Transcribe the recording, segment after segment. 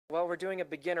Well, we're doing a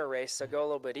beginner race, so go a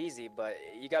little bit easy, but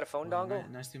you got a phone dongle?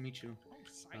 Nice to meet you.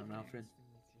 I'm Alfred.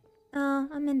 Oh,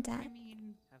 I'm in debt.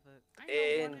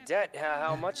 In debt?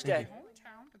 How much debt?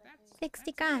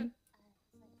 60 grand.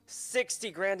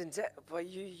 60 grand in debt? But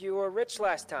you were rich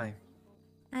last time.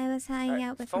 I was hanging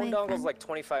out with phone my dongle's friend. like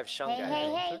 25 shungai.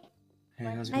 Hey. Hey,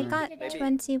 how's it I going? got Maybe.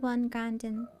 21 grand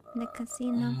in the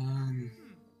casino.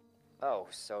 Oh,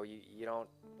 so you don't...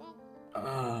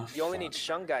 You only fuck. need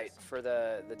shungite for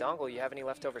the dongle. You have any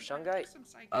leftover shungite?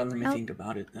 Let me Oh. think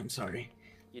about it. I'm sorry.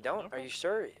 You don't? Are you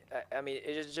sure? I mean,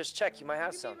 just check. You might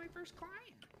have some.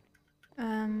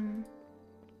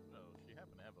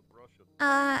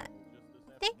 I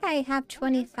think I have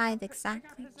 25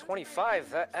 exactly.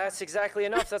 25? That's exactly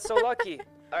enough. That's so lucky.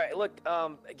 All right, look,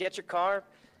 get your car.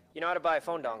 You know how to buy a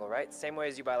phone dongle, right? Same way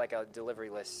as you buy like a delivery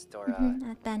list or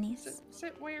At Benny's.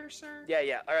 Sit where, sir?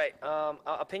 Yeah. All right.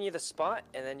 I'll pin you the spot,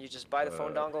 and then you just buy the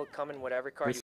phone dongle. Come in whatever car.